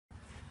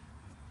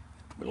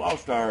We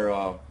lost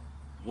our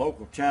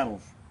local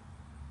channels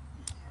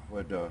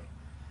with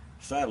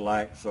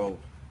satellite, so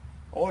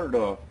ordered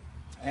a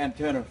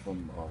antenna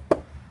from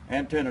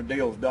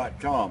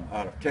antennadeals.com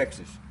out of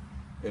Texas.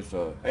 It's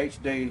a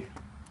HD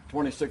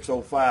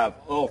 2605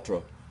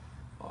 Ultra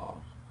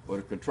with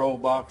a control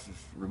box.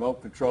 It's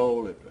remote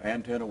control. The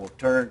antenna will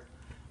turn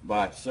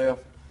by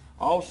itself.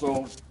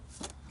 Also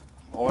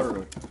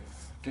ordered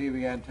a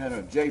TV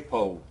antenna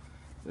J-pole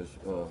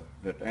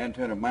that the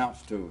antenna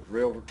mounts to.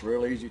 It's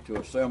real easy to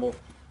assemble.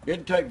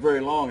 Didn't take very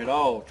long at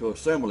all to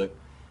assemble it,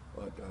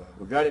 but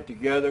we got it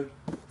together.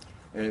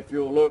 And if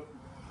you'll look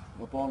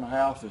up on the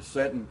house, it's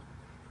sitting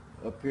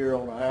up here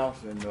on the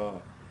house, and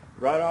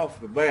right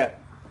off the bat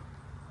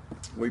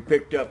we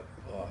picked up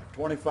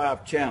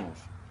 25 channels.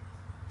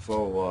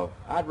 So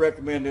I'd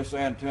recommend this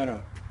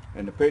antenna,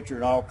 and the picture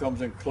and all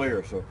comes in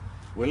clear. So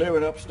we live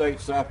in upstate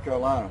South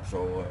Carolina,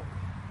 so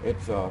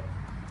it's to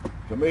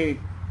me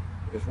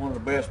it's one of the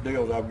best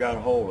deals I've got a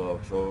hold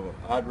of. So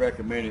I'd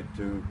recommend it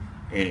to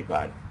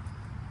anybody.